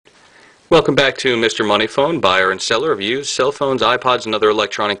Welcome back to Mr. Moneyphone, buyer and seller of used cell phones, iPods, and other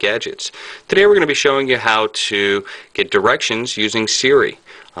electronic gadgets. Today we're going to be showing you how to get directions using Siri.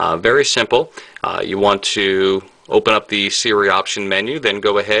 Very simple. You want to open up the Siri option menu, then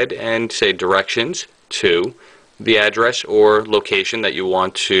go ahead and say directions to the address or location that you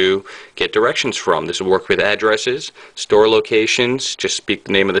want to get directions from. This will work with addresses, store locations, just speak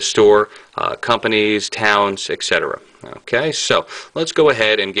the name of the store, companies, towns, etc. Okay, so let's go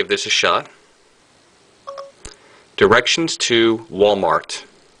ahead and give this a shot. Directions to Walmart.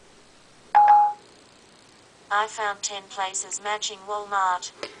 I found 10 places matching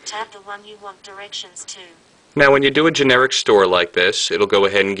Walmart. Tap the one you want directions to. Now when you do a generic store like this, it'll go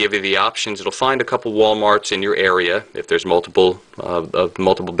ahead and give you the options. It'll find a couple Walmarts in your area, if there's multiple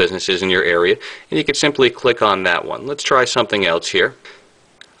businesses in your area, and you can simply click on that one. Let's try something else here.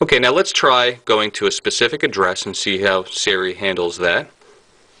 Okay, now let's try going to a specific address and see how Siri handles that.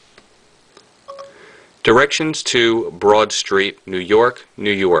 Directions to Broad Street, New York,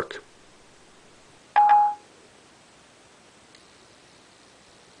 New York.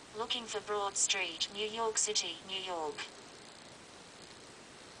 Looking for Broad Street, New York City, New York.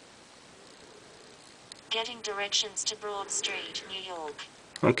 Getting directions to Broad Street, New York.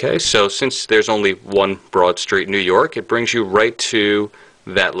 Okay, so since there's only one Broad Street, New York, it brings you right to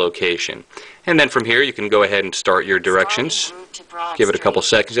that location. And then from here you can go ahead and start your directions. Give it a couple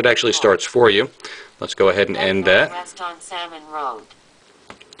seconds. It actually starts for you. Let's go ahead and end that.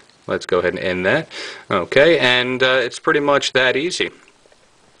 Let's go ahead and end that. Okay, and it's pretty much that easy.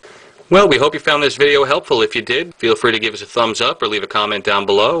 Well, we hope you found this video helpful. If you did, feel free to give us a thumbs up or leave a comment down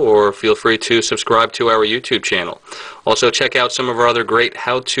below, or feel free to subscribe to our YouTube channel. Also, check out some of our other great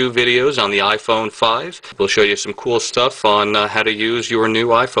how-to videos on the iPhone 5. We'll show you some cool stuff on how to use your new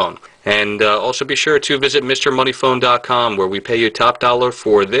iPhone. And also be sure to visit MrMoneyphone.com, where we pay you top dollar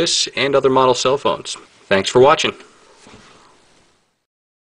for this and other model cell phones. Thanks for watching.